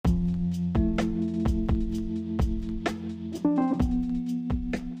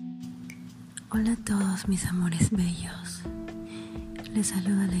todos mis amores bellos, les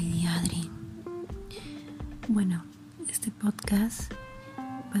saluda Lady Adri. Bueno, este podcast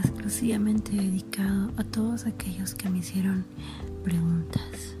va exclusivamente dedicado a todos aquellos que me hicieron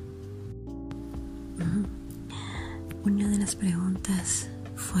preguntas. Una de las preguntas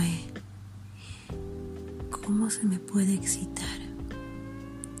fue: ¿cómo se me puede excitar?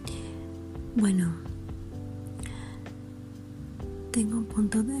 Bueno, tengo un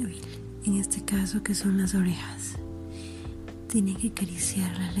punto débil, en este caso que son las orejas. Tienes que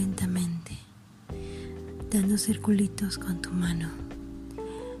acariciarlas lentamente, dando circulitos con tu mano,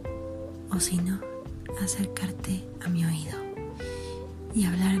 o si no, acercarte a mi oído y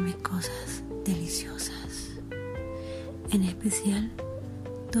hablarme cosas deliciosas, en especial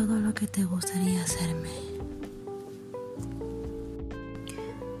todo lo que te gustaría hacerme.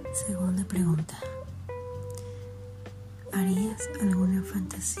 Segunda pregunta: ¿harías alguna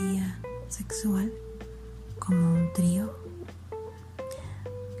fantasía sexual como un trío?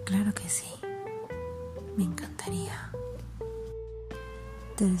 Claro que sí, me encantaría.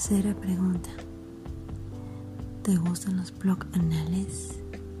 Tercera pregunta: ¿te gustan los blogs anales?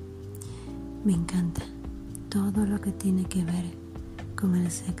 Me encanta todo lo que tiene que ver con el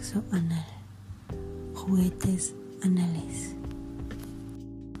sexo anal, juguetes anales.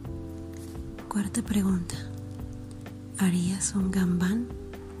 Cuarta pregunta: ¿harías un gangbang?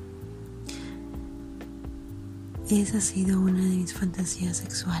 Esa ha sido una de mis fantasías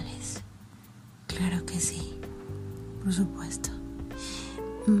sexuales. Claro que sí, por supuesto.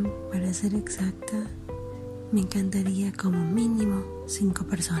 Para ser exacta, me encantaría como mínimo 5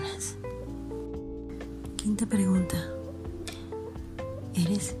 personas. Quinta pregunta: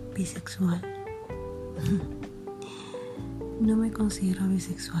 ¿eres bisexual? No me considero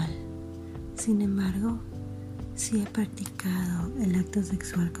bisexual. Sin embargo, sí he practicado el acto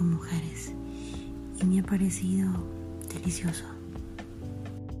sexual con mujeres y me ha parecido delicioso.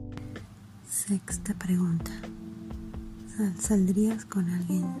 Sexta pregunta: ¿saldrías con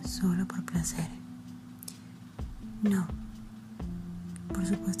alguien solo por placer? No, por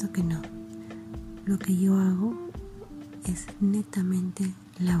supuesto que no. Lo que yo hago es netamente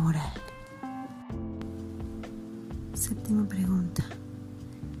laboral. Séptima pregunta: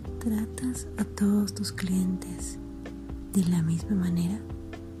 ¿tratas a todos tus clientes de la misma manera?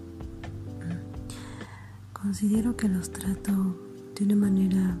 Considero que los trato de una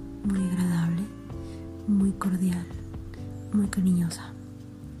manera muy agradable, muy cordial, muy cariñosa.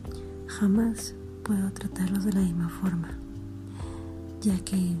 Jamás puedo tratarlos de la misma forma, ya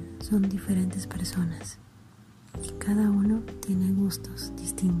que son diferentes personas y cada uno tiene gustos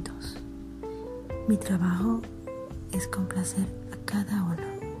distintos. Mi trabajo es complacer a cada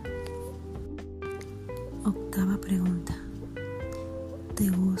uno. Octava pregunta: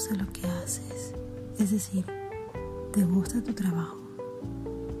 ¿te gusta lo que haces? Es decir, ¿te gusta tu trabajo?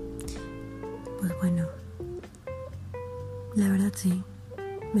 Pues bueno, la verdad sí,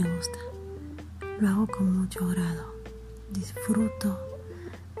 me gusta. Lo hago con mucho agrado, disfruto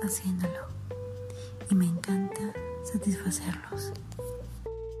haciéndolo y me encanta satisfacerlos.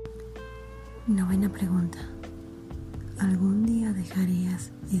 Novena pregunta: ¿algún día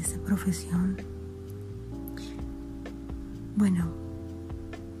dejarías esta profesión? Bueno,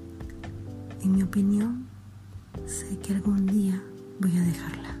 en mi opinión, sé que algún día voy a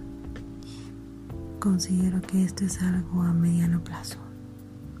dejarla. Considero que esto es algo a mediano plazo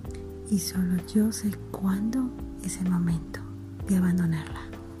y solo yo sé cuándo es el momento de abandonarla.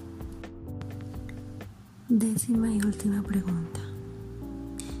 Décima y última pregunta: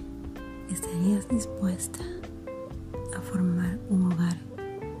 ¿estarías dispuesta a formar un hogar,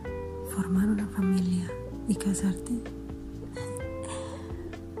 formar una familia y casarte?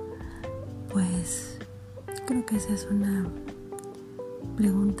 Pues creo que esa es una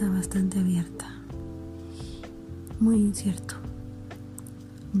pregunta bastante abierta, muy incierto.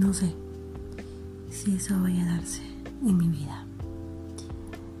 No sé si eso vaya a darse en mi vida.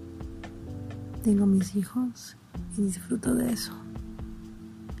 Tengo mis hijos y disfruto de eso.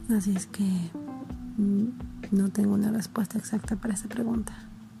 Así es que no tengo una respuesta exacta para esa pregunta.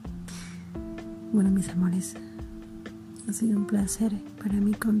 Bueno, mis amores, ha sido un placer para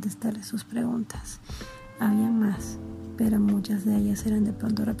mí contestar sus preguntas. Había más, pero muchas de ellas eran de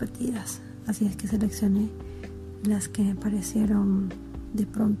pronto repetidas. Así es que seleccioné las que me parecieron de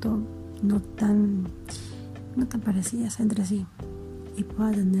pronto no tan parecidas entre sí y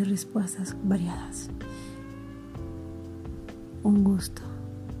pueda tener respuestas variadas. Un gusto.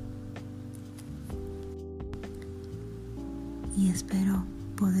 Y espero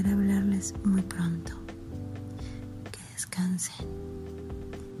poder hablarles muy pronto. Que descansen.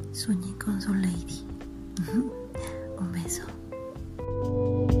 Sueñen con su lady. Un beso.